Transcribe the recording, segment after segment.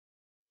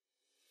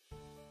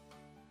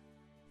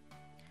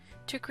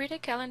To create a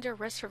calendar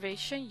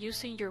reservation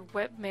using your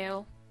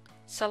webmail,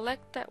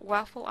 select that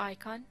waffle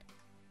icon,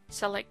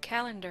 select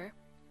Calendar,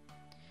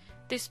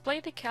 display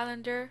the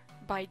calendar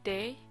by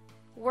day,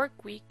 work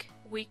week,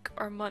 week,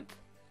 or month.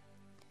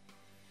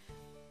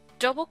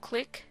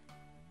 Double-click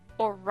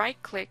or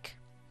right-click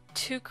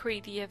to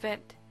create the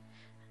event.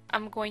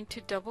 I'm going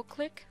to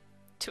double-click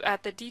to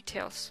add the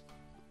details.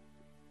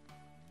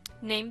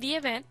 Name the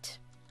event.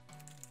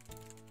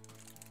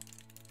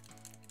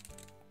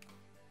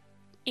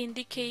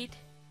 Indicate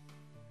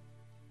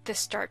the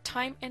start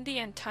time and the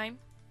end time.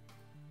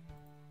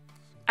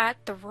 Add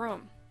the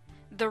room.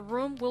 The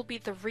room will be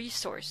the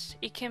resource.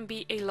 It can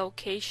be a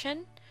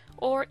location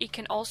or it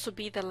can also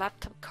be the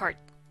laptop cart.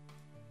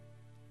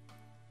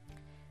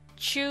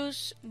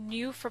 Choose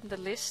New from the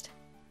list.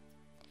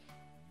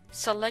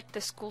 Select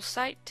the school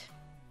site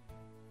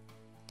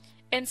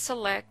and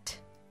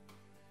select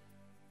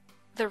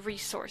the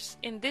resource.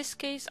 In this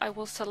case, I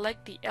will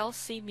select the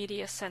LC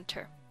Media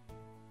Center.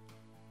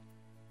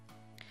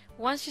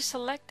 Once you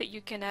select it, you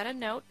can add a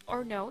note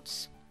or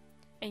notes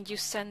and you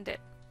send it.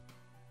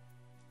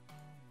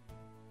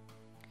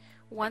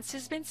 Once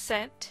it's been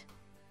sent,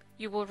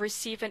 you will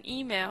receive an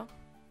email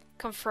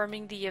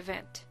confirming the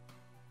event.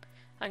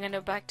 I'm going to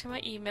go back to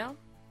my email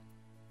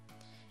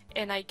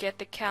and I get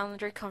the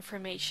calendar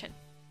confirmation.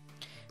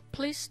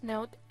 Please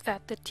note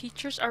that the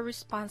teachers are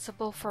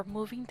responsible for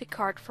moving the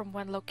card from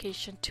one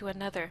location to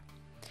another.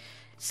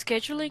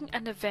 Scheduling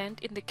an event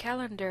in the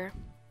calendar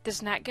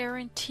does not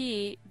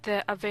guarantee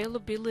the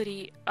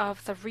availability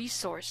of the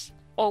resource.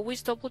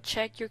 Always double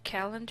check your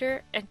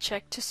calendar and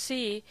check to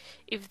see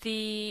if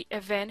the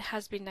event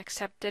has been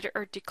accepted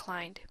or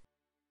declined.